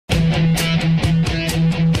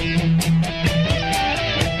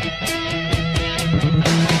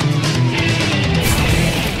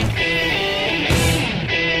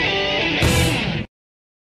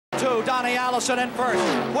Allison in first.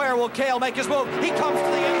 Where will Cale make his move? He comes to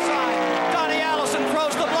the inside. Donnie Allison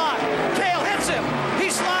throws the block. Cale hits him.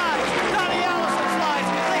 He slides. Donnie Allison slides.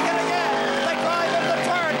 They hit again. They drive into the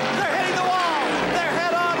turn. They're hitting the wall. They're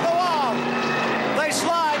head on the wall. They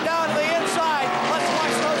slide down to the inside. Let's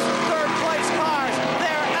watch those third place cars.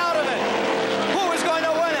 They're out of it. Who is going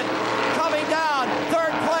to win it? Coming down.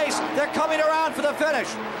 Third place. They're coming around for the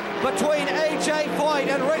finish. Between A.J.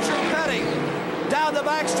 Foyt and Richard Petty. Down the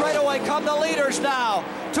back straightaway come the leaders now.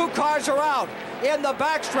 2 cars are out. In the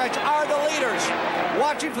backstretch are the leaders.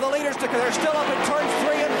 Watching for the leaders to, they're still up in turns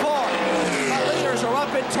 3 and 4. The leaders are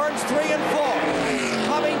up in turns 3 and 4.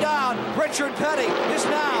 Coming down, Richard Petty is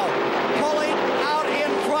now pulling out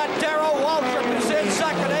in front. Darrell Waltrip is in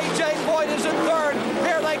second. A.J. Foyt is in third.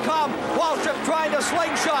 Here they come. Waltrip trying to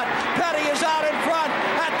slingshot. Petty is out in front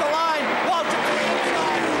at the line. Waltrip to the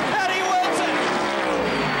inside. Petty wins it.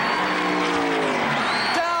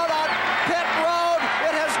 Down on pit road.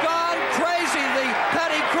 It has gone crazy. The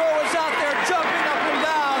Petty crew is out there jumping up and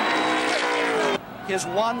down. His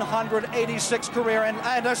 186th career,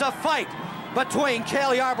 and there's a fight between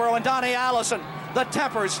Cale Yarborough and Donnie Allison. The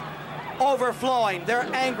tempers overflowing. They're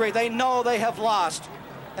angry. They know they have lost.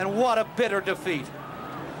 And what a bitter defeat.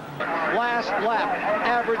 Last lap,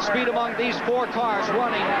 average speed among these 4 cars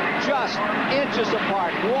running just inches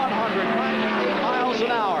apart, 198 miles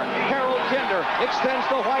an hour. Harold Kinder extends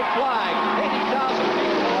the white flag, 80,000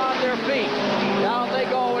 people are on their feet. Down they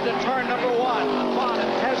go into turn number 1. Bonnet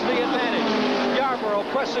has the advantage. Yarborough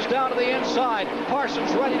presses down to the inside.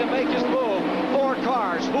 Parsons ready to make his move. 4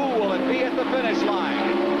 cars. Who will it be at the finish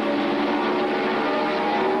line?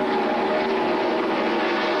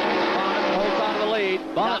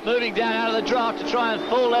 Bonnet moving down out of the draft to try and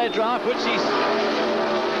full their draft, which he's...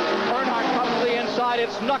 Earnhardt comes to the inside.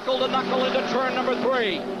 It's knuckle to knuckle into turn number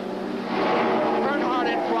 3.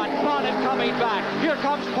 Earnhardt in front. Bonnet coming back. Here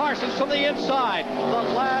comes Parsons from the inside. The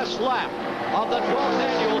last lap of the 12th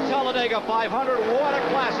annual Talladega 500. What a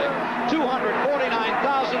classic. $249,000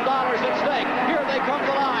 at stake. Here they come to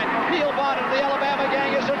the line. Neil Bonnet of the Alabama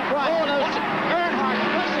gang is in front. Oh, no. Earnhardt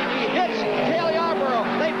pressing. He hits Cale Yarborough.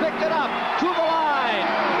 They picked it up to the line.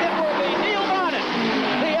 It will be Neil Bonnet.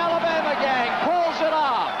 The Alabama gang pulls it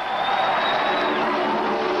off.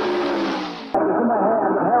 It's in the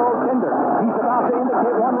hand of Harold Kinder. He's about to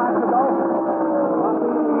indicate 1 lap to go. On the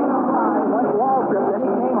inside went Waltrip. Then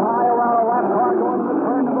he came high around a lap car going to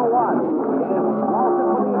turn number 1. It is Waltrip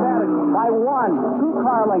for the advantage by 1. 2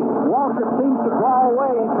 car lengths. Waltrip seems to draw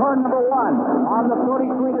away in turn number 1 on the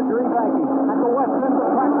 33-degree banking at the west end of the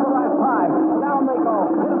track for the last time. Down they go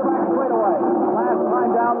into the back straightaway. Last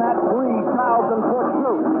time down that 3,000-foot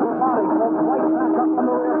chute. Robotic goes right back up on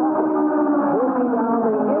the rear line. Moving down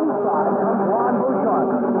the inside comes Ron Bouchard.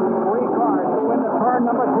 3 cars to win the turn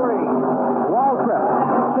number 3. Waltrip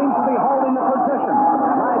seems to be holding the position.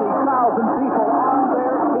 90,000 people on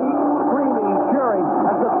their feet, screaming, cheering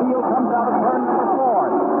as the field comes out of turn number 4.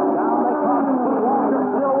 Down they come. Waltrip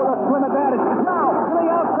still with a swim advantage. Now to the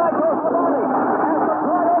outside goes Robotic. As the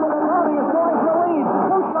car over the Robotic is going for the lead.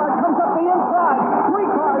 Bouchard comes up the inside. 3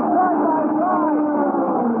 cars side by side.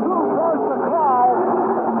 Who goes the call?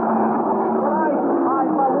 But I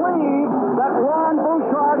believe that Ron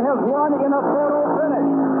Bouchard has won in a photo finish.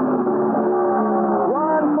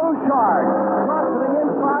 Ron Bouchard got to the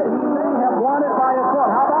inside. He may have won it by a foot.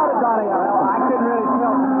 How about it, Donnie? Well, I couldn't really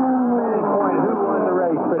tell at any point who won the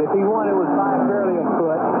race, but if he won, it was by barely a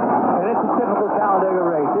foot. And it's a typical Talladega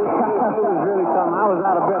race. It was really something. I was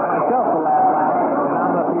out of breath myself the last lap, and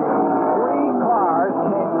I'm up here. 3 cars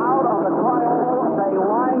came out on the tri-oval. They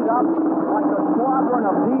lined up like a squadron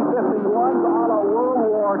of B-51s out of World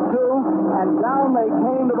War II, and down they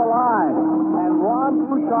came to the line. And Ron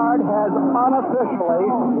Bouchard has unofficially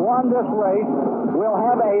won this race. We'll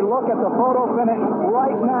have a look at the photo finish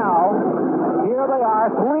right now. Here they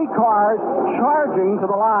are, 3 cars charging to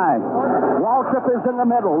the line. Waltrip is in the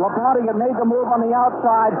middle. Labonte had made the move on the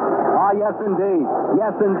outside. Ah, yes, indeed.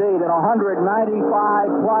 Yes, indeed. At 195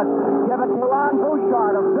 plus. Give it to Ron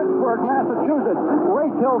Bouchard of Pittsburgh, Massachusetts.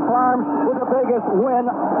 Race Hill Farms with the biggest win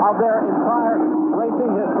of their entire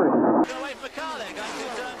racing history. Away for car there, going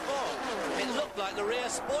through turn 4. It looked like the rear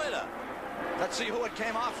spoiler. Let's see who it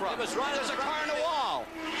came off from. It was right. There's a car in the wall.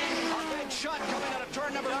 A big shot coming out of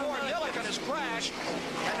turn number 4. Milliken has crashed,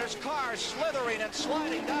 and there's cars slithering and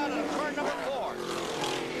sliding down into turn number 4.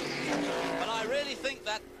 But I really think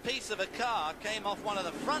that piece of a car came off one of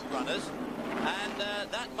the front runners, and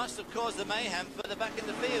that must have caused the mayhem further back in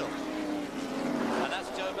the field. And that's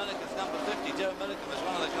Joe Milliken's number 50. Joe Milliken was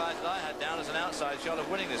one of the guys that I had down as an outside shot of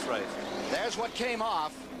winning this race. There's what came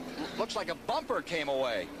off. looks like a bumper came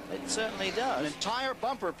away. It certainly An does. entire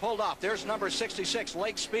bumper pulled off. There's number 66,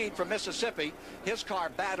 Lake Speed from Mississippi. His car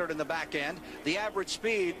battered in the back end. The average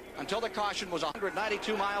speed until the caution was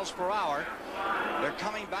 192 miles per hour. They're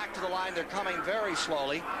coming back to the line. They're coming very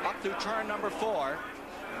slowly up through turn number 4.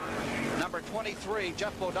 Number 23,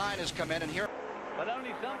 Jeff Bodine, has come in, and here. But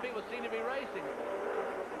only some people seem to be racing.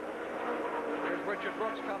 Here's Richard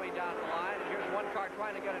Brooks coming down the line. And here's one car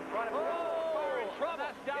trying to get in front of him. Oh, in trouble.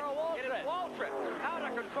 That's Darrell Waltrip. It is Waltrip. Out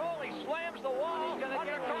of control. He slams the wall. He's gonna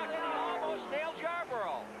get Undercut. He almost nailed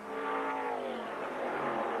Yarborough.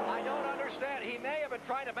 I don't understand. He may have been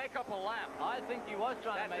trying to make up a lap. I think he was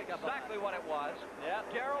trying to make That's up exactly what it was. Yeah.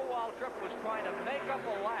 Darrell Waltrip was trying to make up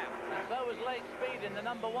a lap. And so was Lake Speed in the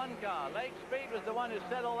number 1 car. Lake Speed was the one who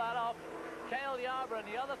set all that off. Cale Yarborough and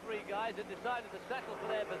the other 3 guys had decided to settle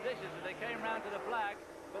for their positions as they came round to the flag,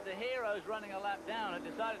 but the heroes running a lap down had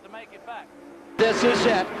decided to make it back. This is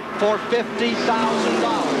it for $50,000.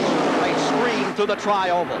 They scream through the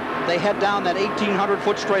tri-oval. They head down that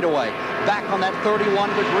 1,800-foot straightaway. Back on that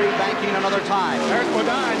 31-degree banking another time. There's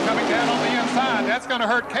Bodine coming down on the inside. That's going to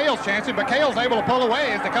hurt Cale's chances, but Cale's able to pull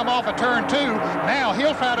away as they come off of turn 2. Now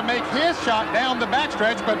he'll try to make his shot down the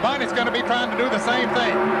backstretch, but Bonnett's going to be trying to do the same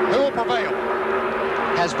thing. Who will prevail?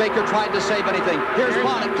 Has Baker tried to save anything? Here's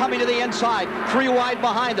Bonnet coming to the inside. 3 wide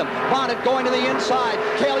behind him. Bonnet going to the inside.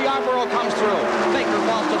 Cale Yarborough comes through. Baker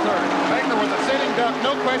falls to 3rd. Baker was a sitting duck,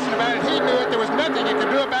 no question about it. He knew it. There was nothing he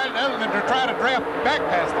could do about it other than to try to draft back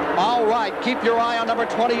past him. All right, keep your eye on number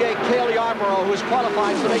 28, Cale Yarborough, who's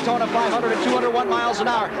qualified for the Daytona 500 at 201 miles an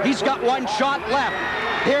hour. He's got 1 shot left.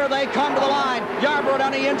 Here they come to the line. Yarborough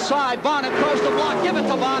down the inside. Bonnet throws the block. Give it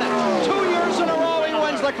to Bonnet. 2 years in a row he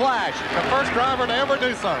wins the Clash. The first driver to ever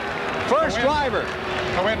do so. First driver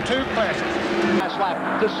to win 2 clashes. Last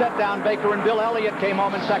lap to set down Baker, and Bill Elliott came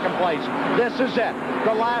home in 2nd place. This is it,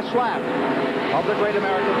 the last lap of the Great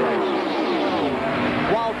American Race.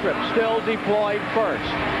 Waltrip still deployed first.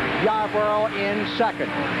 Yarborough in 2nd.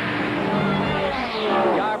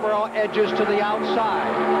 Yarborough edges to the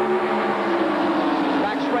outside.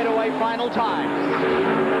 Back straightaway, final time.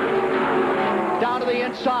 Down to the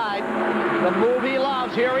inside. The move he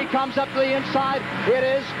loves. Here he comes up to the inside. It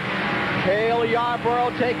is Cale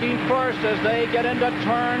Yarborough taking first as they get into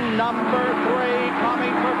turn number 3,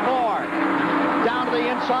 coming for 4. Down to the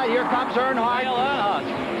inside, here comes Earnhardt.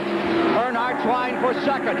 Earnhardt trying for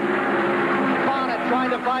 2nd. Bonnet trying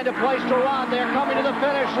to find a place to run. They're coming to the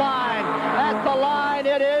finish line. At the line,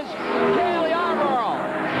 it is Cale Yarborough.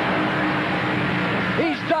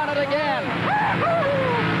 He's done it again.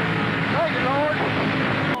 Thank you, Lord.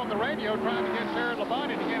 On the radio trying to get Jared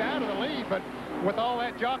Labonte to get out of the lead, but with all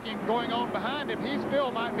that jockeying going on behind him, he still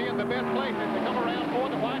might be in the best place as they come around for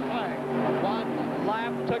the white flag. 1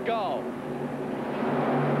 lap to go.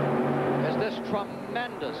 As this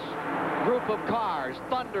tremendous group of cars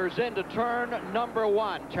thunders into turn number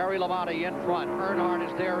 1. Terry Labonte in front. Earnhardt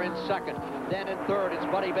is there in 2nd. Then in 3rd, it's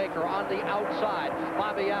Buddy Baker on the outside.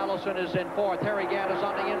 Bobby Allison is in 4th. Harry Gant is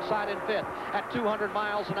on the inside in 5th. At 200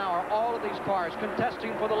 miles an hour, all of these cars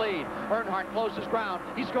contesting for the lead. Earnhardt closes ground.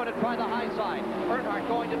 He's going to try the high side. Earnhardt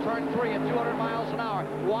going to turn 3 at 200 miles an hour.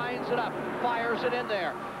 Winds it up. Fires it in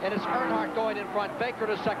there. And it's Earnhardt going in front. Baker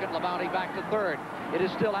to 2nd. Labonte back to 3rd. It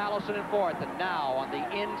is still Allison in 4th. And now on the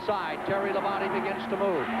inside, Terry Labonte begins to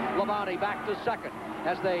move. Labonte back to 2nd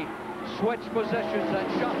as they switch positions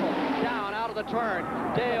and shuffle down out of the turn.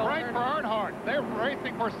 Dale Right for Earnhardt. They're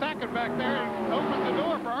racing for 2nd back there. Opens the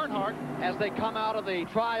door for Earnhardt. as they come out of the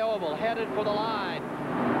tri-oval, headed for the line.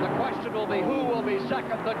 The question will be, who will be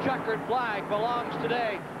 2nd? The checkered flag belongs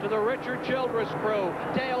today to the Richard Childress crew.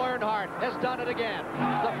 Dale Earnhardt has done it again.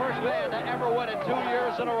 The first man to ever win it 2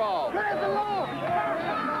 years in a row.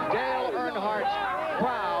 Dale Earnhardt's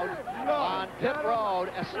crowd on pit road,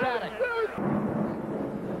 ecstatic.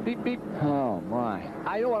 Beep, beep. Oh, my.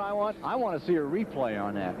 I know what I want. I want to see a replay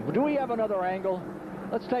on that. Do we have another angle?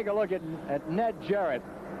 Let's take a look at Ned Jarrett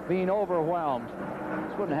being overwhelmed.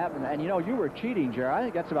 This wouldn't happen. And, you know, you were cheating, Jarrett. I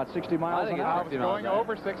think that's about 60 miles an hour. I was going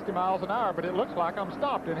over 60 miles an hour, but it looks like I'm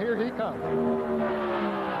stopped, and here he comes.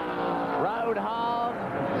 Roadhog.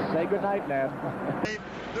 Say goodnight, Ned.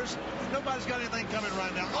 Nobody's got anything coming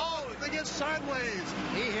right now. Oh, they get sideways.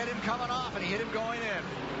 He hit him coming off, and he hit him going in.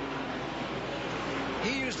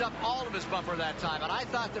 He used up all of his bumper that time, and I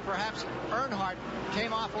thought that perhaps Earnhardt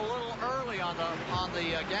came off a little early on the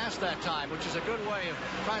gas that time, which is a good way of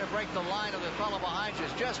trying to break the line of the fellow behind you.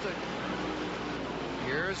 It's just a...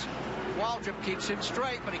 Here's Waltrip, keeps him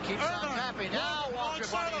straight, but he keeps on tapping. Now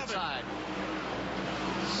Waltrip on the inside.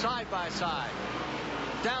 Side by side.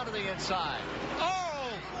 Down to the inside. Oh!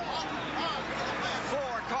 4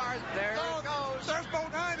 cars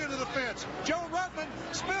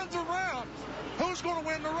Who's going to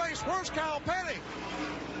win the race? Where's Kyle Petty?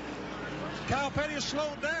 Kyle Petty is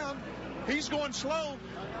slowed down. He's going slow.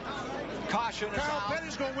 Caution is Kyle out.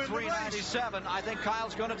 Petty's going to win the race. 397. I think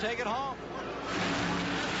Kyle's going to take it home.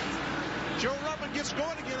 Joe Ruttman gets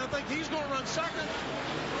going again. I think he's going to run second.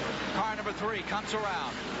 Car number 3 comes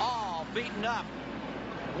around. All beaten up.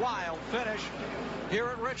 Wild finish here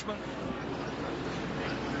at Richmond.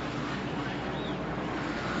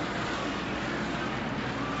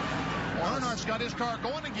 Earnhardt's got his car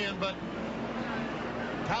going again, but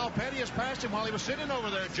Kyle Petty has passed him while he was sitting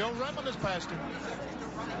over there. Joe Ruttman has passed him.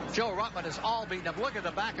 Joe Ruttman is all beaten up. Look at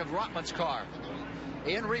the back of Ruttman's car.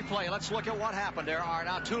 In replay, let's look at what happened. There are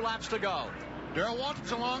now 2 laps to go. Darrell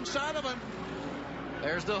Waltrip's alongside of him.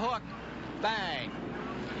 There's the hook. Bang.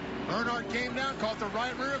 Earnhardt came down, caught the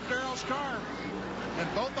right rear of Darrell's car, and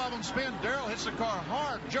both of them spin. Darrell hits the car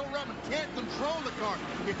hard. Joe Ruttman can't control the car.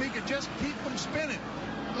 If he could just keep them spinning.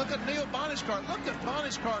 Look at Neil Bonnet's car. Look at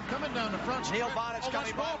Bonnet's car coming down the front. Neil Bonnet's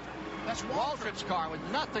coming by. That's Waltrip's car with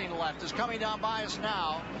nothing left is coming down by us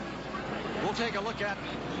now. We'll take a look at.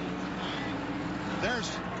 There's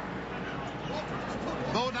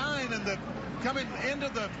Bodine and the coming into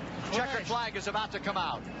the checkered flag is about to come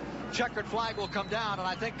out. Checkered flag will come down, and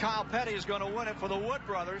I think Kyle Petty is going to win it for the Wood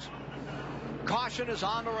brothers. Caution is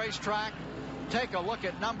on the racetrack. Take a look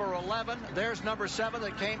at number 11. There's number 7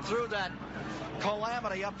 that came through that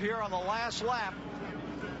calamity up here on the last lap.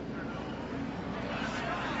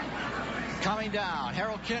 Coming down,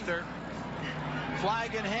 Harold Kinder,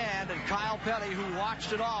 flag in hand, and Kyle Petty, who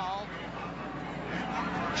watched it all.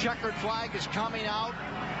 Checkered flag is coming out,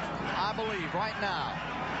 I believe, right now.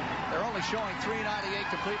 They're only showing 398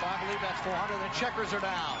 complete, but I believe that's 400. The checkers are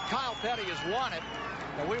down. Kyle Petty has won it,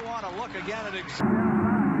 and we want to look again at Like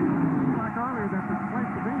earlier, that the place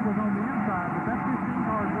to be was on the inside, but that 15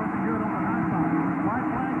 car is working good on the high side. White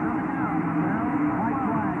flag coming out. Well, white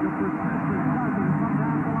flag, the persistent Cousins come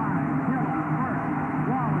down the line. Hill first.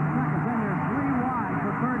 Wallace second. Then they're 3 wide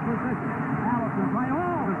for third position. Allison right.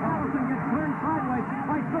 Oh, Allison gets turned sideways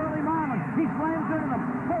by Sterling Marlin. He slams into the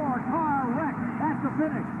 4-car wreck at the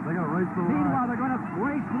finish. They're going to race to the line. Meanwhile, they're going to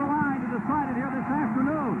race to the line to decide it here this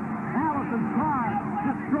afternoon. Allison's car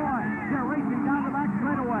destroyed. They're racing down the back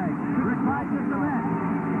straightaway to decide this event.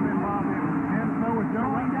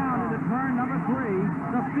 Going down into turn number 3.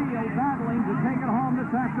 The field battling to take it home this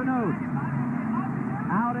afternoon.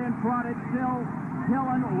 Out in front, it's still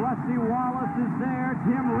Killen. Rusty Wallace is there.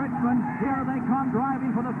 Tim Richmond. Here they come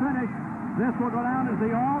driving for the finish. This will go down as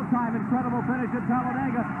the all-time incredible finish at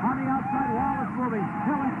Talladega. On the outside, Wallace moving.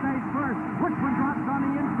 Killen stays first. Richmond drops on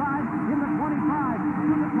the inside in the 25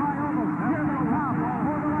 to the tri-oval. Here they come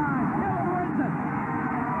for the line. Killen wins it.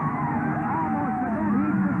 Almost a dead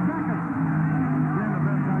heat for second. Then the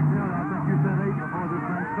best I tell you, I think you said 8 before this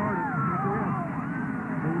thing started.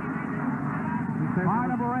 Car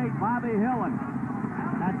number 8, Bobby Hillen,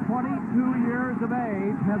 at 22 years of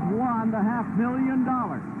age, has won the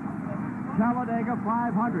 $500,000. Talladega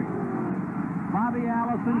 500. Bobby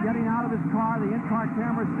Allison getting out of his car. The in-car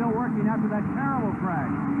camera still working after that terrible crash.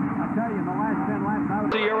 I tell you, in the last 10 laps, I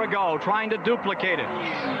was... A year ago, trying to duplicate it.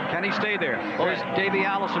 Can he stay there? There's Davey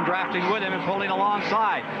Allison drafting with him and pulling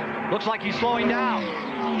alongside. Looks like he's slowing down.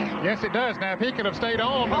 Yes, it does. Now, if he could have stayed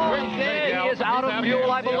on, but he is out of fuel,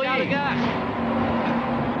 I believe. Out of gas.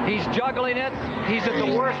 He's juggling it. He's at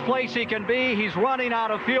the worst place he can be. He's running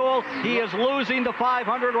out of fuel. He is losing the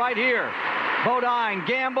 500 right here. Bodine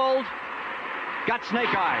gambled. Got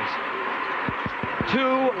snake eyes. 2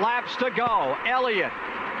 laps to go. Elliott.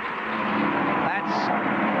 That's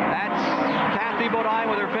Kathy Bodine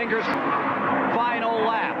with her fingers. Final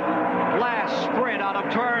lap. Last sprint out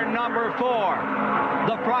of turn number 4.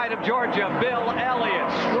 The pride of Georgia, Bill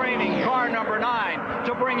Elliott, straining car number 9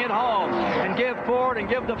 to bring it home and give Ford and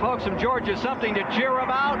give the folks from Georgia something to cheer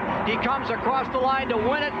about. He comes across the line to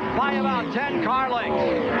win it by about 10 car lengths.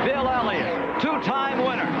 Bill Elliott, 2-time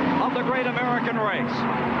winner of the Great American Race.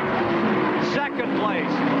 Second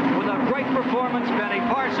place with a great performance, Benny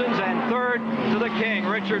Parsons, and third to the king,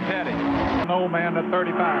 Richard Petty. An old man at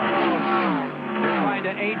 35. They're trying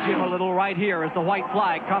to age him a little right here as the white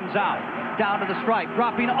flag comes out. Down to the stripe,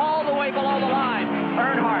 dropping all the way below the line.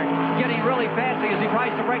 Earnhardt getting really fancy as he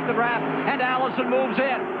tries to break the draft, and Allison moves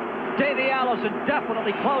in. Davey Allison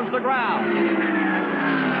definitely closed the ground.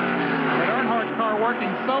 But Earnhardt's car working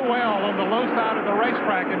so well on the low side of the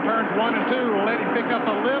racetrack in turns 1 and 2 will let him pick up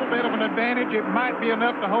a little bit of an advantage. It might be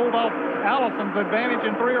enough to hold off Allison's advantage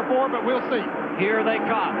in 3 or 4, but we'll see. Here they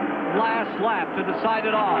come. Last lap to decide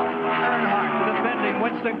it all. Earnhardt, the defending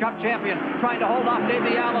Winston Cup champion, trying to hold off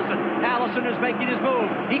Davey Allison. Allison is making his move.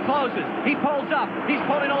 He closes. He pulls up. He's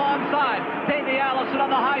pulling alongside. Davey Allison on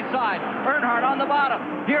the high side. Earnhardt on the bottom.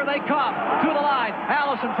 Here they come to the line.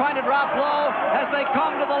 Allison trying to drop low as they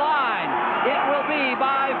come to the line. It will be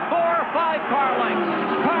by 4 or 5 car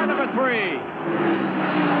lengths. Car number 3.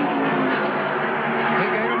 He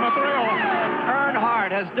gave him a thrill. Earnhardt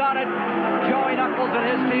has done it. Joey Knuckles and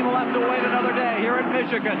his team will have to wait another day here in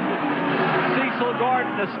Michigan. Cecil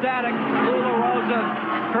Gordon, ecstatic. Lula Rosa,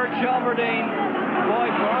 Kurt Shelverdine. Boy,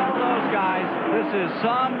 for all those guys, this is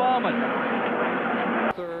some moment.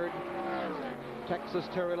 Third. Texas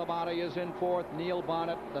Terry Labonte is in fourth. Neil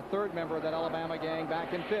Bonnet, the third member of that Alabama gang,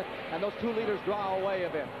 back in fifth. And those two leaders draw away a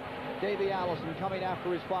bit. Davey Allison coming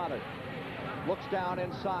after his father. Looks down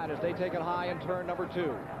inside as they take it high in turn number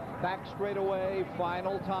 2. Back straight away,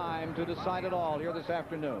 final time to decide it all here this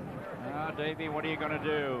afternoon. Davey, what are you going to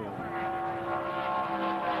do?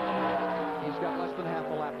 He's got less than half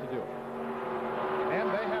a lap to do. And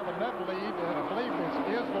they have enough lead that I believe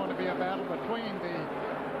this is going to be a battle between the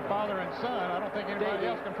father and son. I don't think anybody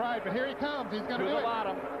else can try it, but here he comes. He's going to do it. To the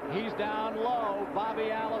bottom. He's down low.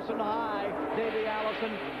 Bobby Allison high. Davey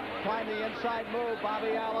Allison trying the inside move.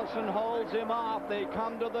 Bobby Allison holds him off. They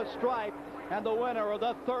come to the stripe. And the winner of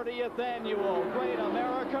the 30th annual Great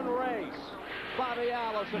American Race, Bobby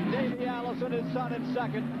Allison. Davey Allison, his son, in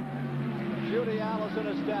second. Judy Allison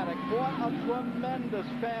ecstatic. What a tremendous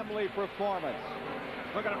family performance.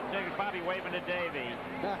 Look at him, Bobby waving to Davey.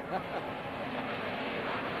 I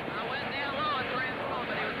went down low and ran slow,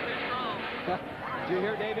 but he was too strong. Did you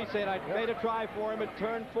hear Davey saying I made a try for him at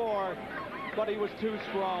turn 4, but he was too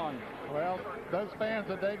strong? Well, those fans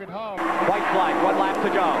of David Hall. White flag, 1 lap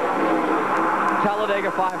to go.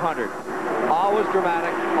 Talladega 500. Always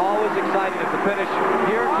dramatic, always exciting at the finish.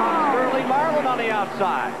 Here comes Sterling Marlin on the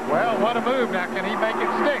outside. Well, what a move. Now, can he make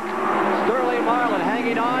it stick? Sterling Marlin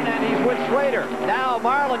hanging on, and he's with Schrader. Now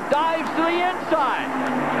Marlin dives to the inside.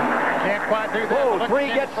 Can't quite do that. Oh, 3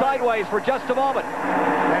 gets sideways for just a moment.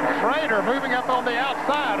 And Schrader moving up on the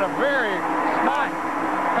outside. A very smart,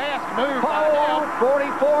 fast move. Oh,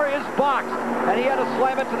 44 is boxed, and he had to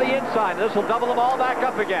slam it to the inside. This will double them all back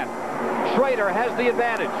up again. Schrader has the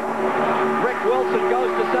advantage. Rick Wilson goes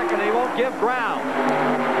to second. He won't give ground.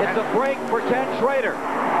 It's a break for Ken Schrader.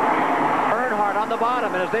 Earnhardt on the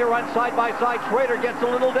bottom, and as they run side by side, Schrader gets a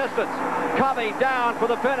little distance. Coming down for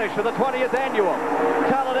the finish for the 20th annual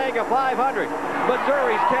Talladega 500.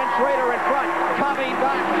 Missouri's Ken Schrader in front. Coming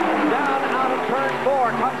back down out of turn 4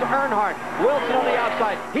 comes Earnhardt. Wilson on the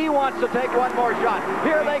outside. He wants to take one more shot.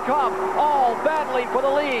 Here they come, all battling for the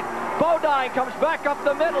lead. Bodine comes back up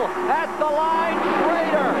the middle at the line.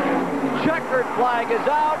 Schrader. Checkered flag is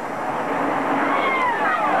out.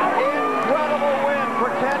 Incredible win for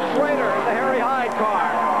Ken Schrader in the Harry Hyde car.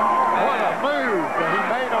 What a move that he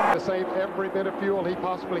made on to save every bit of fuel he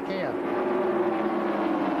possibly can.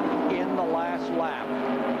 In the last lap,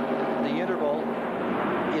 the interval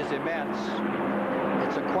is immense.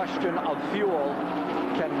 It's a question of fuel.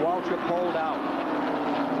 Can Waltrip hold out?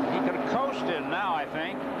 He could have coasted now, I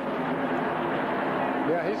think.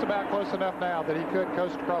 Yeah, he's about close enough now that he could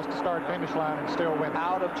coast across the start-finish line and still win.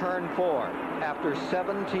 Out of turn 4 after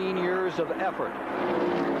 17 years of effort.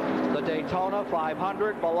 The Daytona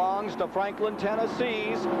 500 belongs to Franklin,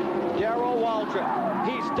 Tennessee's Darrell Waltrip.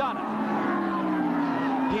 He's done it.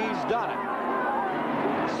 He's done it.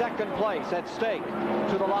 Second place at stake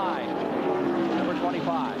to the line. Number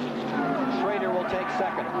 25. Schrader will take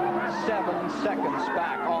second. 7 seconds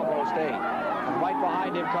back, almost 8. And right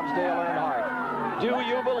behind him comes Dale Earnhardt. Do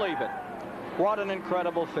you believe it? What an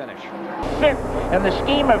incredible finish. Fifth in the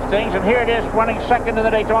scheme of things, and here it is running second in the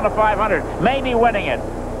Daytona 500. Maybe winning it.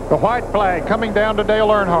 The white flag coming down to Dale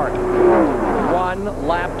Earnhardt. 1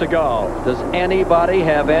 lap to go. Does anybody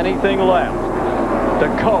have anything left to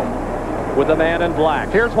cope with the man in black?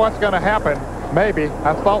 Here's what's going to happen. Maybe.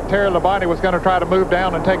 I thought Terry Labonte was going to try to move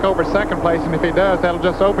down and take over second place, and if he does, that'll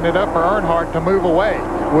just open it up for Earnhardt to move away.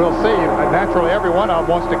 We'll see. Naturally, every one of them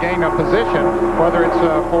wants to gain a position, whether it's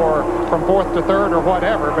from 4th to 3rd or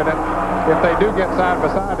whatever, but if they do get side by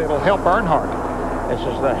side, it'll help Earnhardt. This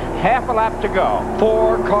is the half a lap to go.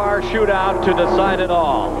 4-car shootout to decide it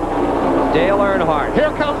all. Dale Earnhardt.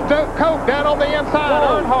 Here comes Cope down on the inside.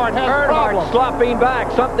 Oh, Earnhardt has problems. Slopping back.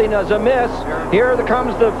 Something is amiss. Here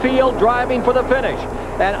comes the field driving for the finish.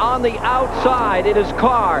 And on the outside, it is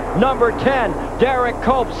car number 10, Derek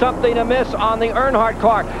Cope. Something amiss on the Earnhardt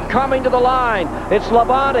car. Coming to the line. It's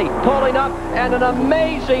Labonte pulling up, and an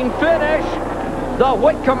amazing finish. The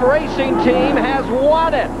Whitcomb Racing Team has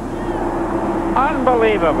won it.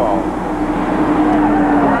 Unbelievable.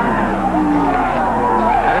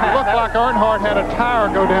 It looked like Earnhardt had a tire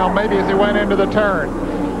go down maybe as he went into the turn.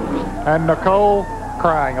 And Nicole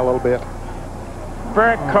crying a little bit.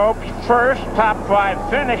 Burkope's first top 5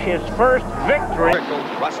 finish, his first victory.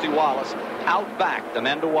 Rusty Wallace out back, the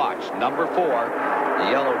men to watch. Number 4, the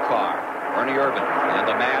yellow car, Ernie Irvan, and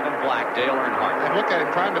the man in black, Dale Earnhardt. And look at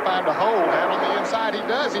him trying to find a hole down on the inside. He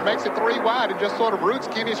does. He makes it 3 wide and just sort of roots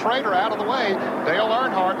Kenny Schrader out of the way. Dale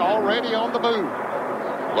Earnhardt already on the move.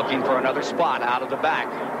 Looking for another spot out of the back.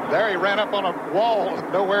 There he ran up on a wall,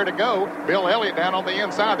 nowhere to go. Bill Elliott down on the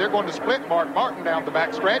inside. They're going to split Mark Martin down the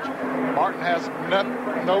back stretch. Martin has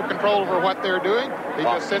no control over what they're doing. He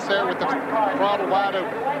just sits there with the throttle wide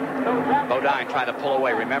open. Bodine trying to pull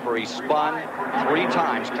away. Remember, he spun 3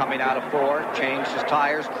 times coming out of 4, changed his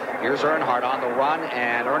tires. Here's Earnhardt on the run,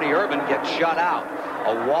 and Ernie Irvan gets shut out.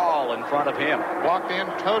 A wall in front of him. Blocked in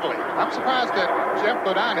totally. I'm surprised that Jeff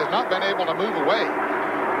Bodine has not been able to move away.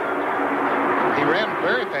 He ran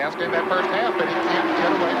very fast in that first half, but he can't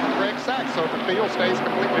get away from Greg Sachs, so the field stays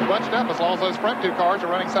completely bunched up as long as those front 2 cars are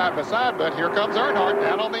running side by side. But here comes Earnhardt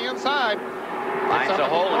down on the inside. Finds a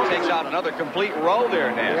hole and takes out another complete row there,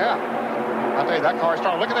 Ned. Yeah. I'll tell you, that car is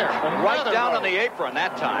strong. Look at there. Right down on the apron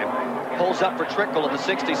that time. Pulls up for Trickle in the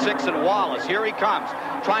 66 and Wallace. Here he comes,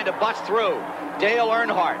 trying to bust through. Dale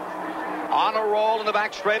Earnhardt on a roll in the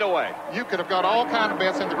back straightaway. You could have got all kind of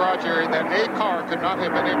bets in the garage area. That A car could not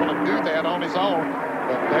have been able to do that on his own.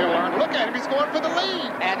 But Dale Earnhardt, look at him, he's going for the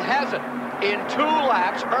lead. And has it. In 2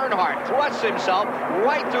 laps, Earnhardt thrusts himself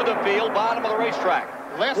right through the field, bottom of the racetrack.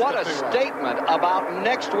 What a statement about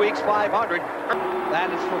next week's 500.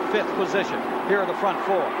 That is for 5th position. Here are the front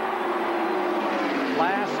 4.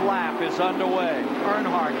 Last lap is underway.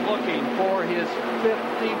 Earnhardt looking for his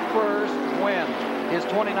 51st win. His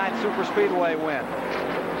 29th Super Speedway win.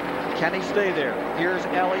 Can he stay there? Here's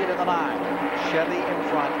Elliott in the 9. Chevy in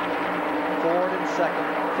front. Ford in 2nd.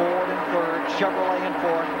 Ford in 3rd. Chevrolet in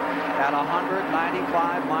 4th. At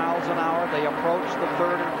 195 miles an hour, they approach the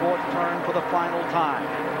 3rd and 4th turn for the final time.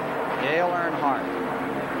 Dale Earnhardt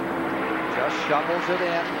just shovels it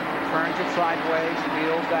in, turns it sideways,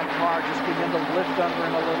 feels that car just begin to lift under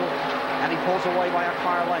him a little, and he pulls away by a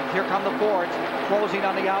car length. Here come the Fords, closing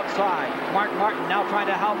on the outside. Mark Martin now trying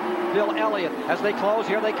to help Bill Elliott. As they close,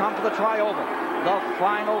 here they come for the trioval. The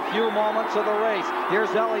final few moments of the race. Here's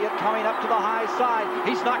Elliott coming up to the high side.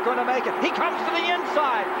 He's not going to make it. He comes to the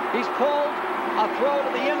inside. He's pulled a throw to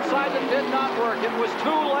the inside that did not work. It was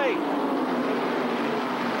too late.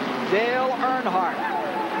 Dale Earnhardt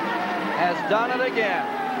has done it again.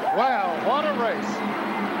 Wow, what a race.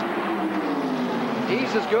 He's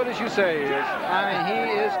as good as you say he is. I mean, he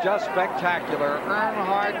is just spectacular.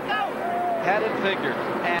 Earnhardt had it figured.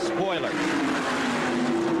 And spoiler.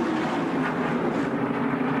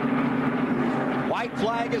 White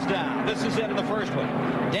flag is down. This is it in the first one.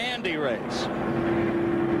 Dandy race.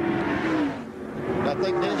 I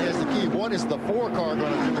think Ned has the key. One is the 4 car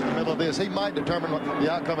going in the middle of this. He might determine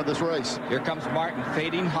the outcome of this race. Here comes Martin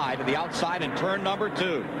fading high to the outside in turn number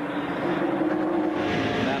 2.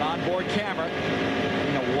 That onboard camera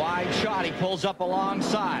in a wide shot. He pulls up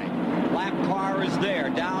alongside. Lap car is there,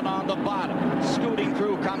 down on the bottom. Scooting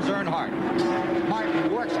through comes Earnhardt.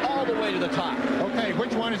 Martin works all the way to the top. Okay,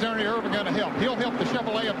 which one is Ernie Irvan going to help? He'll help the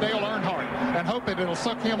Chevrolet of Dale Earnhardt and hope that it'll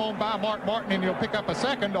suck him on by Mark Martin and he'll pick up a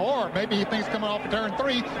second, or maybe he thinks coming off of turn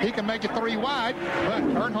 3, he can make it 3 wide, but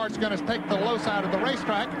Earnhardt's going to take the low side of the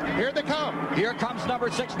racetrack. Here they come. Here comes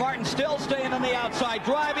number 6, Martin, still staying on the outside,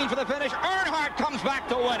 driving for the finish. Earnhardt comes back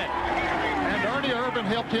to win it. And Ernie Irvan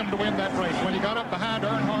helped him to win that race. When he got up behind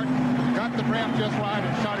Earnhardt, got the draft just right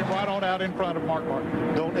and shot him right on out in front of Mark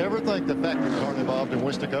Martin. Don't ever think the factories aren't involved in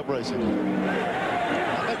Winston Cup racing.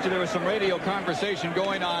 I bet you there was some radio conversation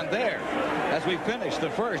going on there as we finish the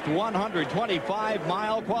first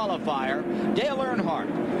 125-mile qualifier. Dale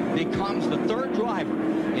Earnhardt becomes the 3rd driver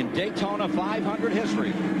in Daytona 500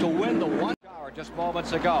 history to win the 1 hour just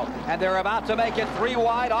moments ago. And they're about to make it 3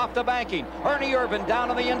 wide off the banking. Ernie Irvan down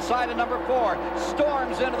on the inside of number 4.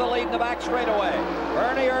 Storms into the lead in the back straightaway.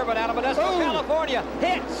 Ernie Irvan out of Modesto, California,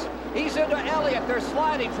 hits. He's into Elliott. They're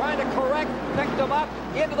sliding, trying to correct, picked him up.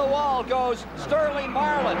 Into the wall goes Sterling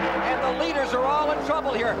Marlin. And the leaders are all in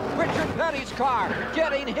trouble here. Richard Petty's car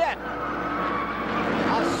getting hit.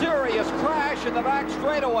 A serious crash in the back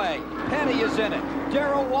straightaway. Petty is in it.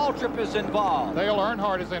 Darrell Waltrip is involved. Dale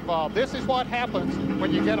Earnhardt is involved. This is what happens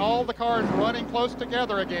when you get all the cars running close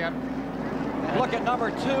together again. And look at number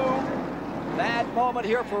 2. Bad moment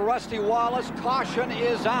here for Rusty Wallace. Caution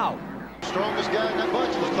is out. Strongest guy in that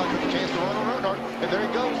bunch looks like there's a chance to run on Earnhardt. And there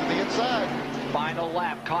he goes to the inside. Final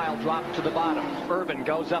lap. Kyle drops to the bottom. Irvan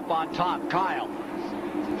goes up on top. Kyle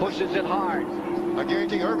pushes it hard. I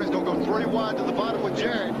guarantee Irvan's going to go 3 wide to the bottom with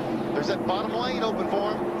Jarrett. There's that bottom lane open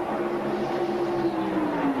for him.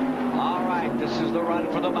 All right, This is the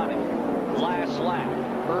run for the money. Last lap.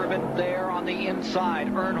 Irvin there on the inside.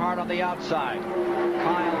 Earnhardt on the outside.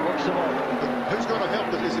 Kyle looks him over. Who's going to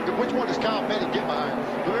help this? Which one does Kyle Petty get behind?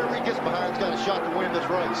 Whoever he gets behind's got a shot to win this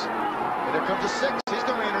race. And there comes a 6. He's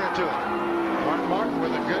going to enter into it. Martin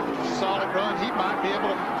with a good, solid run. He might be able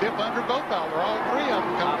to dip under both of them, or all three of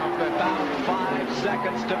them coming off that. About 5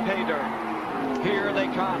 seconds to pay dirt. Here they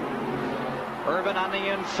come. Irvin on the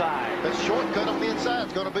inside. That shortcut on the inside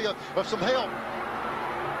is going to be of some help.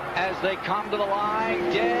 As they come to the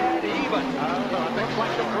line, dead even. Looks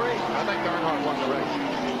like the 3. I think Earnhardt won the race.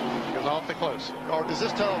 It was awfully close. Or is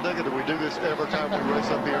this Talladega that we do this every time we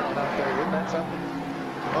race up here? Isn't that something?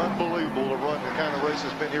 Unbelievable to run the kind of race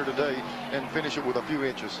that's been here today and finish it with a few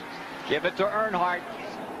inches. Give it to Earnhardt.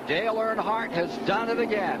 Dale Earnhardt has done it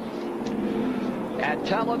again. At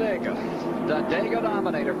Talladega, the Dega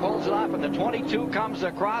Dominator pulls it off, and the 22 comes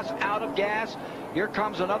across out of gas. Here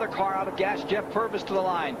comes another car out of gas. Jeff Purvis to the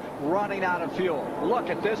line, running out of fuel. Look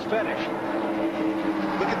at this finish.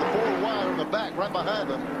 Look at the 4 wide on the back right behind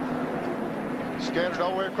them. Scattered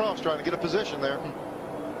all the way across trying to get a position there.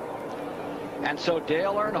 And so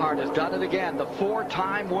Dale Earnhardt has done it again. The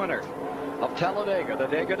 4-time winner of Talladega, the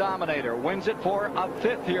Dega Dominator, wins it for a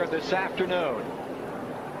 5th here this afternoon.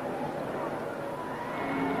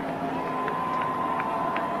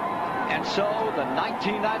 And so the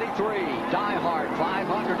 1993 Die-Hard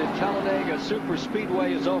 500 at Talladega Super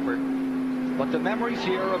Speedway is over. But the memories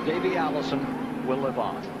here of Davey Allison will live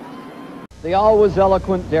on. The always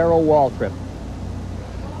eloquent Darrell Waltrip.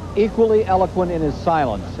 Equally eloquent in his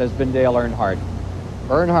silence has been Dale Earnhardt.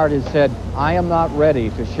 Earnhardt has said, I am not ready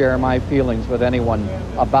to share my feelings with anyone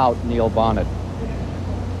about Neil Bonnet.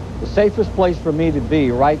 The safest place for me to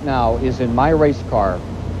be right now is in my race car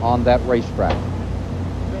on that racetrack.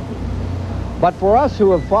 But for us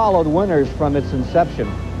who have followed Winners from its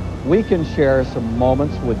inception, we can share some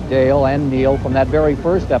moments with Dale and Neil from that very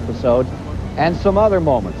first episode and some other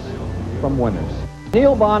moments from Winners.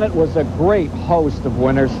 Neil Bonnet was a great host of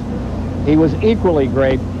Winners. He was equally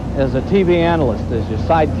great as a TV analyst, as your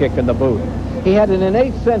sidekick in the booth. He had an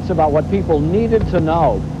innate sense about what people needed to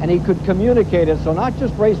know, and he could communicate it so not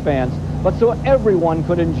just race fans, but so everyone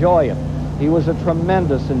could enjoy it. He was a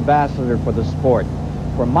tremendous ambassador for the sport.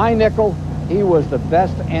 For my nickel, he was the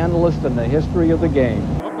best analyst in the history of the game.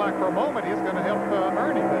 Looked like for a moment he's going to help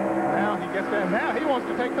Ernie, but now he gets there. Now he wants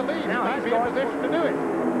to take the lead. Now he might be in position to do it.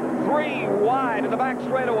 3 wide in the back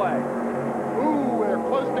straightaway. Ooh, they're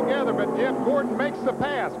close together, but Jeff Gordon makes the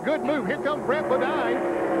pass. Good move. Here comes Brett Bodine.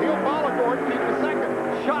 He'll follow Gordon, keep the second.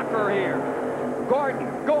 Shocker here. Gordon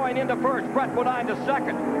going into first, Brett Bodine to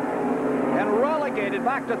second. And relegated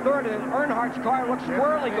back to third, and Earnhardt's car looks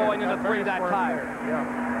squarely going into 3 that time. Yeah.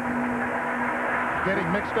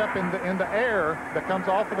 Getting mixed up in the air that comes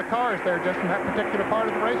off of the cars there just in that particular part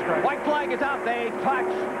of the racetrack. White flag is out. They touch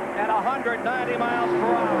at 190 miles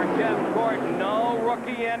per hour. Jeff Gordon, no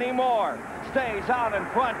rookie anymore, stays out in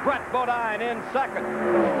front. Brett Bodine in second.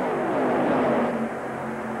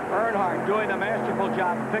 Earnhardt doing a masterful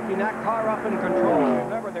job picking that car up in control.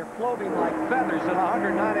 Remember, they're floating like feathers at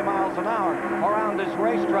 190 miles an hour around this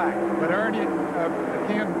racetrack. But Ernie,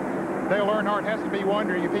 Dale Earnhardt has to be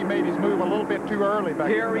wondering if he made his move a little bit too early back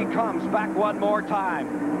here. He comes back one more time.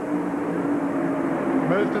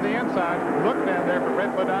 Moves to the inside. Look down there for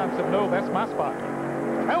Brett Bodine. Said, no, that's my spot.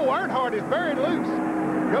 Oh, Earnhardt is very loose.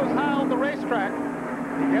 Goes high on the racetrack.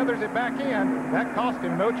 He gathers it back in. That cost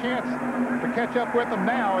him no chance to catch up with them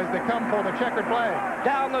now as they come for the checkered flag.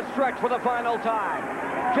 Down the stretch for the final time.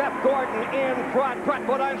 Jeff Gordon in front. Brett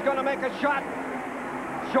Bodine's going to make a shot.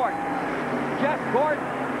 Short. Jeff Gordon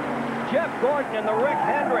in the Rick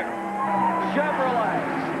Hendrick Chevrolet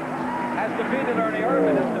has defeated Ernie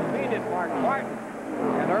Irvin, has defeated Mark Martin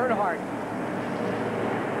and Earnhardt.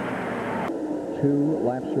 2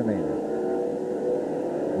 laps remaining.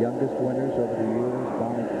 Youngest winners over the years,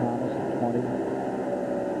 Bonnie Thomas at 20.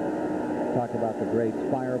 Talked about the greats.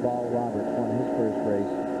 Fireball Roberts won his first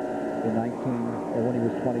race in when he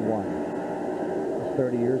was 21. It was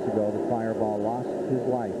 30 years ago that Fireball lost his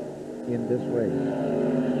life in this race.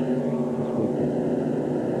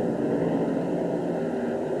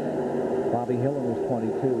 Bobby Hillin was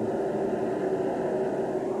 22.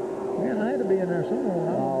 Man, I had to be in there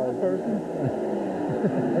somewhere. Oh, person.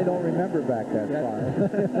 They don't remember back that far.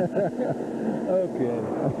 Okay.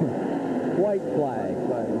 White flag.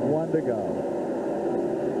 1 to go.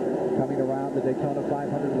 Coming around the Daytona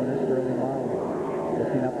 500 winner, Sterling Marlin.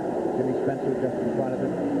 Looking up, Jimmy Spencer just in front of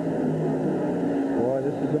him. Boy,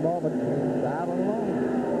 this is a moment. Out on the line.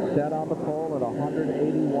 Set on the pole at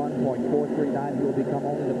 181.439. He will become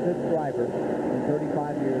only the 5th driver in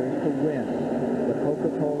 35 years to win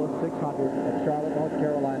Daytona 600 at Charlotte, North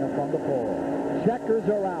Carolina from the pole. Checkers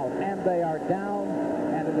are out, and they are down,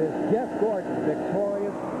 and it is Jeff Gordon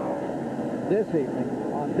victorious this evening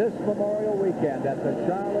on this Memorial Weekend at the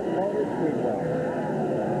Charlotte Motor Speedway.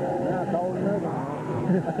 Now, cold enough.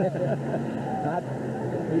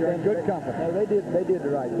 You're in good company. Hey, they did the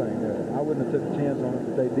right thing there. I wouldn't have took a chance on it,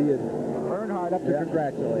 but they did. Earnhardt up to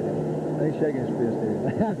congratulate him. They shaking his fist here.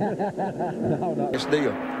 No, no. This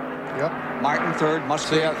deal. Yep. Martin third, must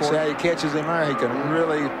see how he catches him there. He can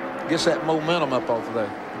really gets that momentum up off of there.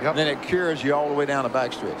 Yep. Then it cures you all the way down the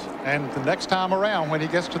backstretch. And the next time around, when he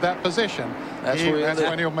gets to that position, that's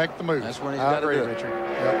when he'll make the move. That's when he's got to do it. Richard.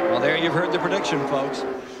 Yep. Well, there you've heard the prediction, folks.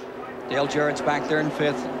 Dale Jarrett's back there in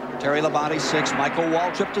 5th. Terry Labonte 6th. Michael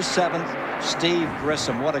Waltrip to 7th. Steve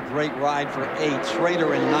Grissom, what a great ride for 8th.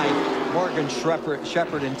 Schrader in 9th. Morgan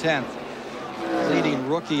Shepherd in 10th. Leading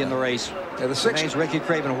rookie in the race. Yeah, the 6th name's Ricky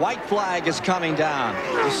Craven. White flag is coming down.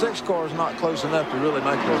 The 6th car is not close enough to really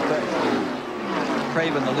make those tackles.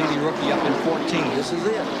 Craven, the leading rookie, up in 14th. This is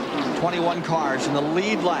it. 21 cars in the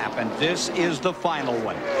lead lap, and this is the final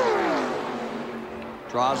one.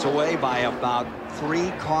 Draws away by about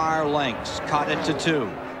 3 car lengths. Cut it to 2.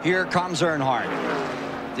 Here comes Earnhardt.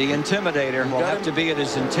 The Intimidator will have to be at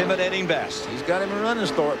his intimidating best. He's got him a running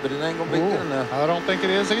start, but it ain't going to be good enough. I don't think it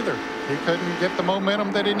is either. He couldn't get the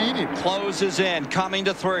momentum that he needed. Closes in, coming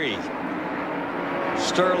to 3.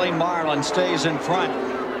 Sterling Marlin stays in front.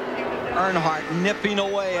 Earnhardt nipping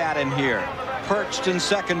away at him here. Perched in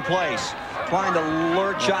 2nd place. Trying to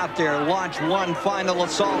lurch out there. Launch one final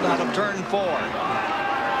assault out of turn 4.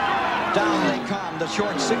 Down they come, the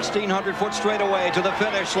short 1,600-foot straightaway to the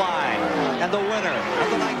finish line. And the winner of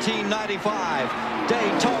the 1995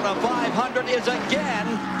 Daytona 500 is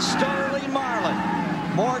again Sterling Marlin.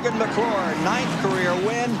 Morgan McClure, 9th career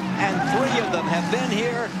win, and 3 of them have been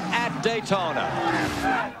here at Daytona.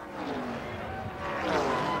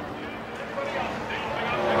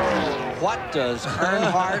 What does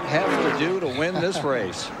Earnhardt have to do to win this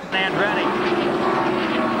race? Andretti.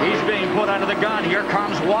 He's being put under the gun. Here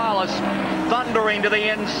comes Wallace, thundering to the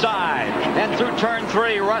inside. And through turn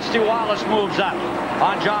 3, Rusty Wallace moves up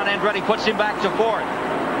on John Andretti, puts him back to 4th.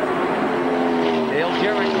 Dale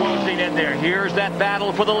Jarrett closing in there. Here's that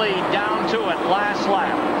battle for the lead. Down to it, last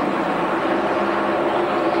lap.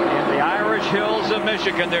 In the Irish Hills of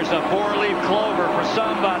Michigan, there's a 4-leaf clover for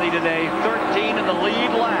somebody today. 13 in the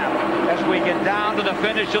lead lap as we get down to the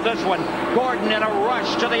finish of this one. Gordon in a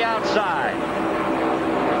rush to the outside.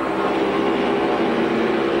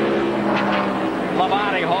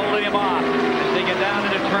 Labonte holding him off as they get down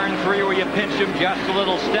into turn 3 where you pinch him just a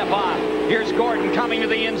little step off. Here's Gordon coming to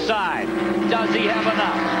the inside. Does he have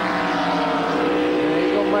enough?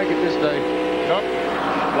 He's going to make it this day. Nope.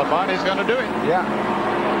 Labonte's going to do it. Yeah.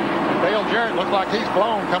 Dale Jarrett looks like he's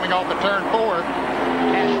blown coming off the turn 4.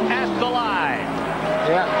 And at the line.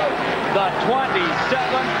 Yeah. The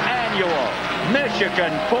 27th annual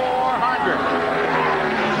Michigan 400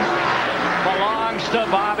 belongs to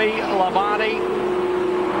Bobby Labonte.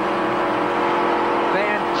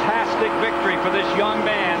 Fantastic victory for this young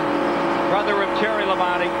man, brother of Terry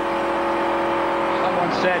Labonte.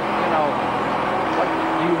 Someone said, you know, what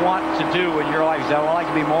do you want to do in your life? He said, well, I'd like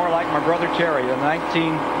to be more like my brother Terry, the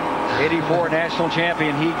 1984 national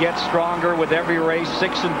champion. He gets stronger with every race.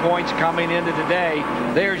 6 in points coming into today.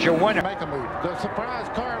 There's your winner. Make a move. The surprise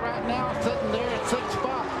car right now sitting there at 6th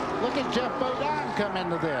spot. Look at Jeff Bodine come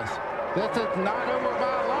into this. This is not over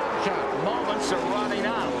by a long shot. Moments are running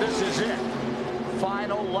out. This is it.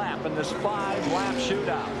 Final lap in this 5-lap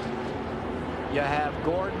shootout. You have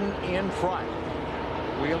Gordon in front,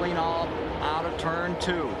 wheeling all out of turn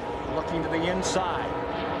 2, looking to the inside.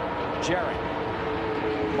 Jarrett.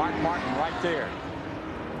 Mark Martin right there.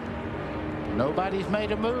 Nobody's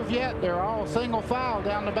made a move yet. They're all single file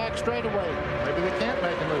down the back straightaway. Maybe they can't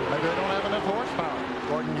make a move. Maybe they don't have enough horsepower.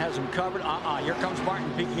 Gordon has him covered. Here comes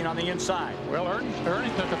Martin peeking on the inside. Well,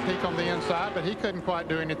 Ernie took a peek on the inside, but he couldn't quite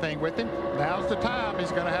do anything with him. Now's the time.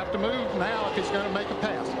 He's going to have to move now if he's going to make a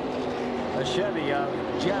pass. The Chevy of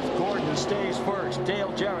Jeff Gordon stays first.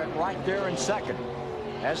 Dale Jarrett right there in 2nd.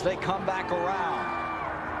 As they come back around,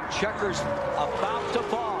 Checkers about to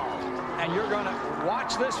fall. And you're going to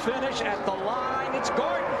watch this finish at the line. It's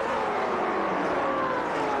Gordon.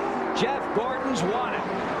 Jeff Gordon's won it.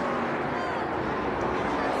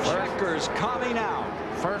 Checkers coming out.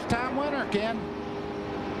 First time winner, Ken.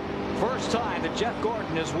 First time that Jeff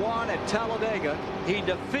Gordon has won at Talladega. He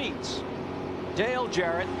defeats Dale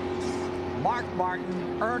Jarrett, Mark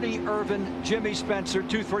Martin, Ernie Irvan, Jimmy Spencer,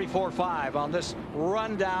 2, 3, 4, 5 on this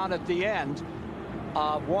rundown at the end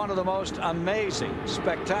of one of the most amazing,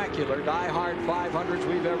 spectacular, die-hard 500s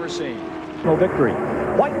we've ever seen. No victory.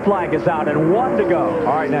 White flag is out and 1 to go.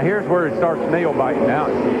 All right, now here's where it starts nail biting. Now,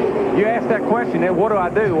 you asked that question, then what do I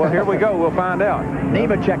do? Well, here we go. We'll find out.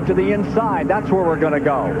 Nemechek to the inside. That's where we're going to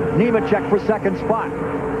go. Nemechek for second spot.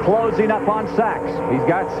 Closing up on Sachs. He's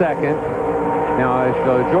got second. Now,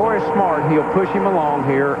 if Joy is smart, he'll push him along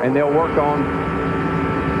here, and they'll work on.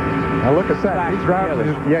 Now look at that. He's driving.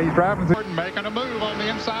 Yeah, he's driving. Making a move on the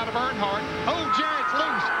inside of Earnhardt. Oh, Jarrett's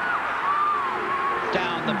loose.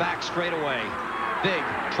 Down the back straightaway. Big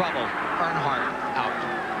trouble. Earnhardt out.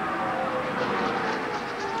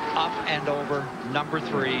 Up and over number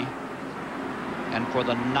 3. And for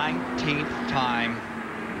the 19th time,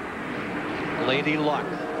 Lady Luck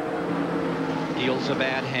deals a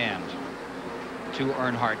bad hand to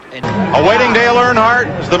Earnhardt. Awaiting Dale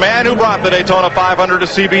Earnhardt is the man who brought the Daytona 500 to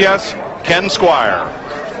CBS, Ken Squier.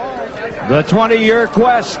 The 20-year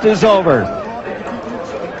quest is over.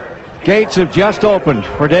 Gates have just opened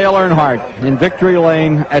for Dale Earnhardt in victory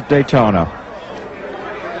lane at Daytona.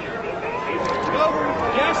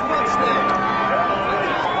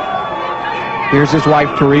 Here's his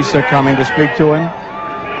wife, Teresa, coming to speak to him.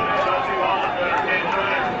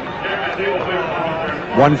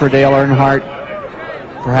 One for Dale Earnhardt,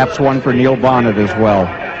 perhaps one for Neil Bonnet as well.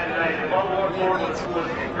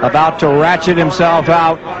 About to ratchet himself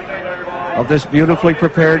out of this beautifully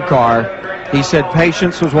prepared car. He said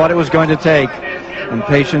patience was what it was going to take, and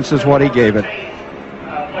patience is what he gave it.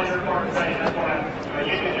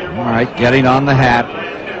 All right, getting on the hat.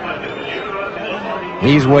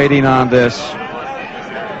 He's waiting on this,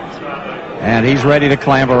 and he's ready to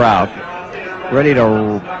clamber out, ready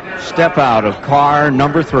to step out of car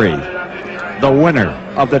number 3, the winner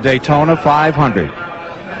of the Daytona 500.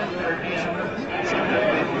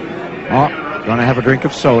 Oh, gonna have a drink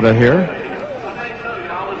of soda here.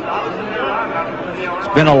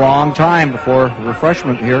 It's been a long time before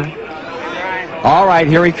refreshment here. All right,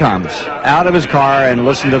 here he comes out of his car, and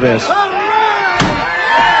listen to this.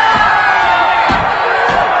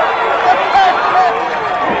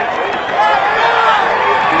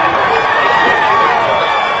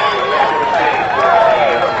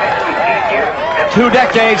 Two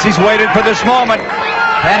decades he's waited for this moment,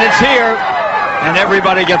 and it's here, and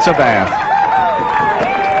everybody gets a bath.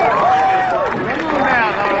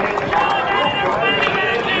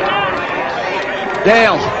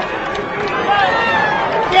 Dale.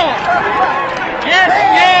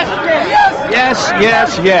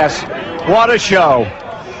 Yes. What a show.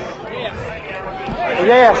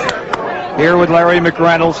 Yes. Here with Larry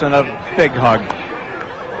McReynolds and a big hug.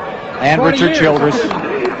 And Richard Childress.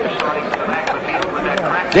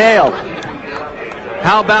 Dale,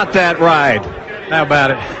 how about that ride? How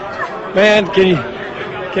about it? Man,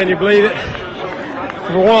 can you believe it?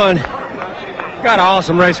 For one, got an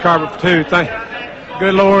awesome race car, but for two, thank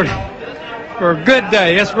good Lord for a good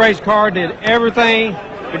day. This race car did everything.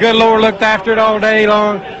 The good Lord looked after it all day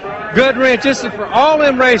long. Good wrench. This is for all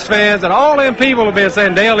them race fans and all them people have been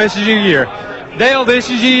saying, Dale, this is your year. Dale, this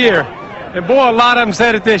is your year. And boy, a lot of them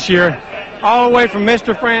said it this year. All the way from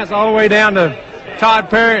Mr. France all the way down to Todd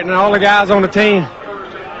Parrott and all the guys on the team.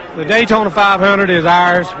 The Daytona 500 is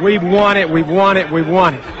ours. We've won it. We've won it. We've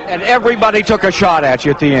won it. And everybody took a shot at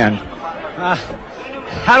you at the end.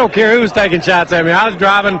 I don't care who was taking shots at me. I was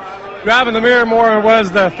driving the mirror more than it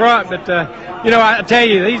was the front. But, I tell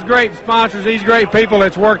you, these great sponsors, these great people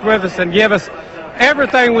that's worked with us and give us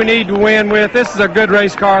everything we need to win with. This is a good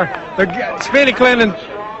race car. Spenny Clinton.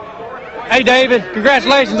 Hey, David,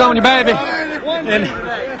 congratulations on your baby.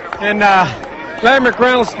 And Larry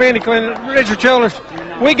McReynolds, Spenny Clinton, Richard Childress.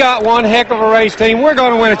 We got one heck of a race team. We're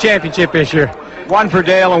going to win a championship this year. One for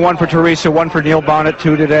Dale and one for Teresa, one for Neil Bonnet,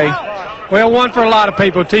 2 today. Well, one for a lot of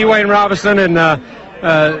people. T. Wayne Robinson and,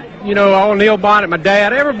 all Neil Bonnet, my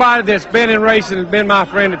dad, everybody that's been in racing has been my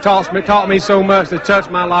friend that taught me so much, that touched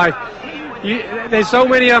my life. There's so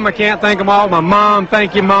many of them, I can't thank them all. My mom,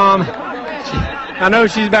 thank you, Mom. I know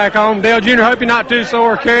she's back home. Dale Jr., hope you're not too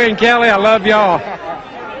sore. Kerry and Kelly, I love y'all.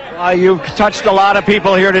 You've touched a lot of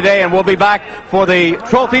people here today, and we'll be back for the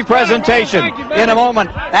trophy presentation in a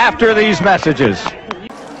moment after these messages.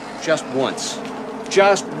 Just once.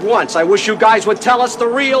 Just once. I wish you guys would tell us the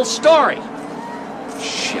real story.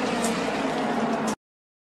 Shit.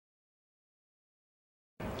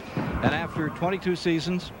 And after 22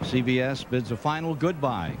 seasons, CBS bids a final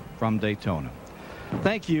goodbye from Daytona.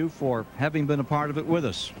 Thank you for having been a part of it with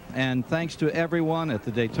us. And thanks to everyone at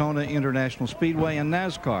the Daytona International Speedway and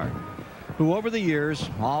NASCAR who over the years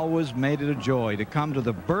always made it a joy to come to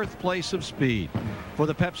the birthplace of speed for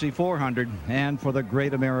the Pepsi 400 and for the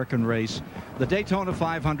great American race, the Daytona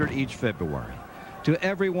 500, each February. To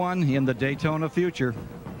everyone in the Daytona future,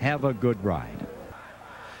 have a good ride.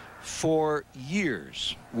 For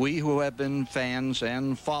years, we who have been fans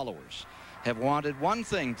and followers have wanted one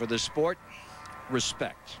thing for the sport: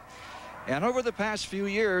 respect. And over the past few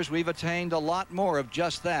years, we've attained a lot more of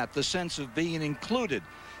just that, the sense of being included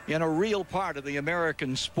in a real part of the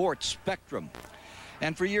American sports spectrum.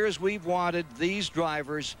 And for years, we've wanted these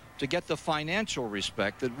drivers to get the financial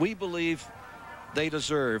respect that we believe they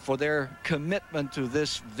deserve for their commitment to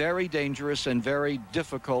this very dangerous and very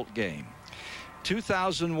difficult game.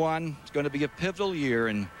 2001 is going to be a pivotal year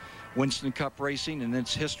in Winston Cup racing and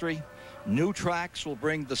its history. New tracks will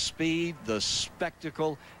bring the speed, the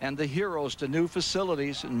spectacle, and the heroes to new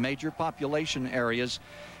facilities in major population areas.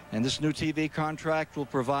 And this new TV contract will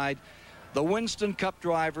provide the Winston Cup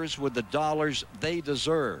drivers with the dollars they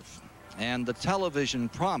deserve. And the television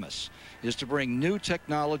promise is to bring new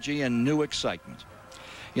technology and new excitement.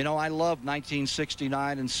 You know, I loved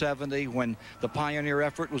 1969 and 70 when the pioneer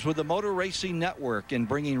effort was with the Motor Racing Network in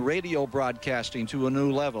bringing radio broadcasting to a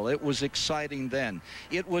new level. It was exciting then.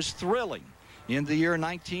 It was thrilling in the year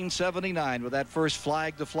 1979 with that first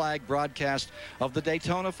flag-to-flag broadcast of the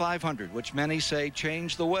Daytona 500, which many say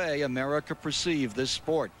changed the way America perceived this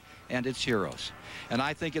sport and its heroes. And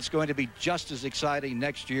I think it's going to be just as exciting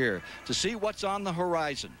next year to see what's on the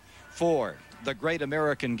horizon for the great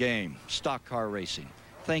American game, stock car racing.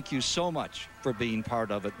 Thank you so much for being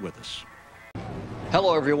part of it with us.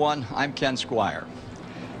 Hello, everyone. I'm Ken Squier.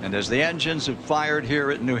 And as the engines have fired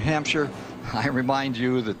here at New Hampshire, I remind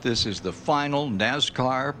you that this is the final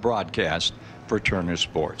NASCAR broadcast for Turner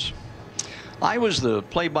Sports. I was the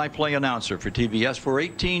play-by-play announcer for TBS for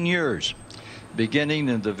 18 years, beginning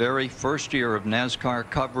in the very first year of NASCAR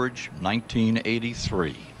coverage,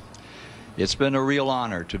 1983. It's been a real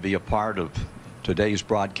honor to be a part of today's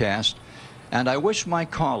broadcast, and I wish my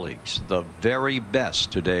colleagues the very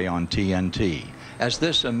best today on TNT as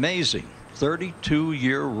this amazing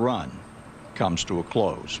 32-year run comes to a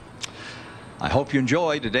close. I hope you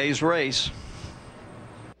enjoy today's race.